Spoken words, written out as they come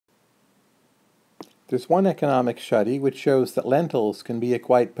There's one economic study which shows that lentils can be a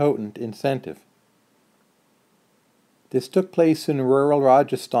quite potent incentive. This took place in rural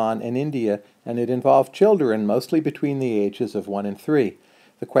Rajasthan and India, and it involved children mostly between the ages of 1 and 3.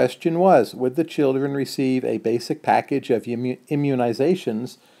 The question was, would the children receive a basic package of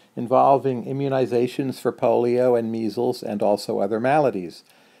immunizations involving immunizations for polio and measles and also other maladies?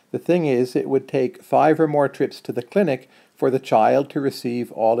 The thing is, it would take 5 or more trips to the clinic for the child to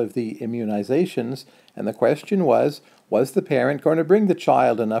receive all of the immunizations, and the question was the parent going to bring the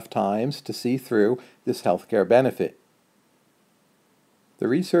child enough times to see through this healthcare benefit? The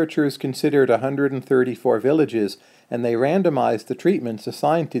researchers considered 134 villages, and they randomized the treatments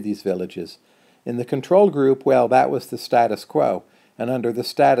assigned to these villages. In the control group, well, that was the status quo. And under the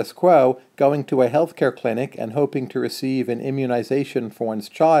status quo, going to a healthcare clinic and hoping to receive an immunization for one's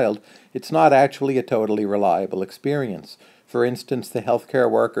child, it's not actually a totally reliable experience. For instance, the healthcare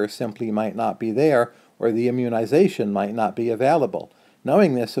worker simply might not be there, or the immunization might not be available.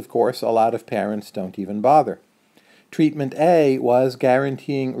 Knowing this, of course, a lot of parents don't even bother. Treatment A was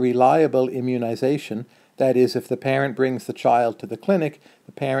guaranteeing reliable immunization. That is, if the parent brings the child to the clinic,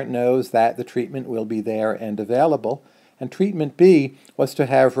 the parent knows that the treatment will be there and available. And treatment B was to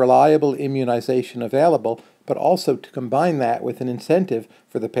have reliable immunization available, but also to combine that with an incentive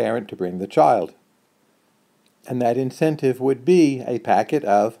for the parent to bring the child. And that incentive would be a packet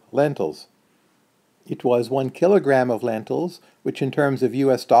of lentils. It was 1 kilogram of lentils, which in terms of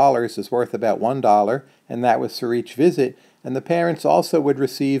US dollars is worth about $1, and that was for each visit, and the parents also would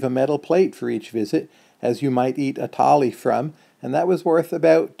receive a metal plate for each visit, as you might eat a thali from, and that was worth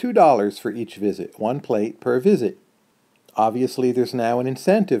about $2 for each visit, 1 plate per visit. Obviously, there's now an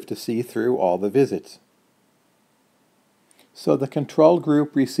incentive to see through all the visits. So the control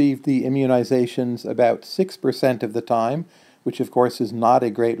group received the immunizations about 6% of the time, which of course is not a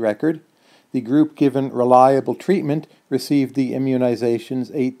great record. The group given reliable treatment received the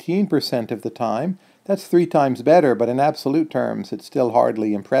immunizations 18% of the time. That's 3 times better, but in absolute terms, it's still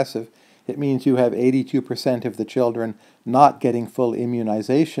hardly impressive. It means you have 82% of the children not getting full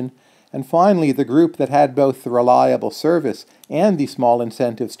immunization. And finally, the group that had both the reliable service and the small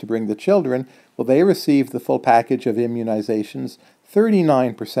incentives to bring the children, well, they received the full package of immunizations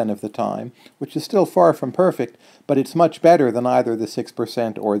 39% of the time, which is still far from perfect, but it's much better than either the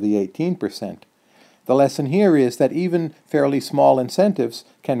 6% or the 18%. The lesson here is that even fairly small incentives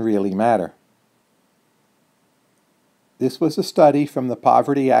can really matter. This was a study from the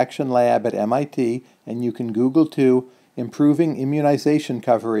Poverty Action Lab at MIT, and you can Google too, Improving Immunization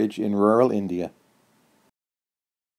Coverage in Rural India.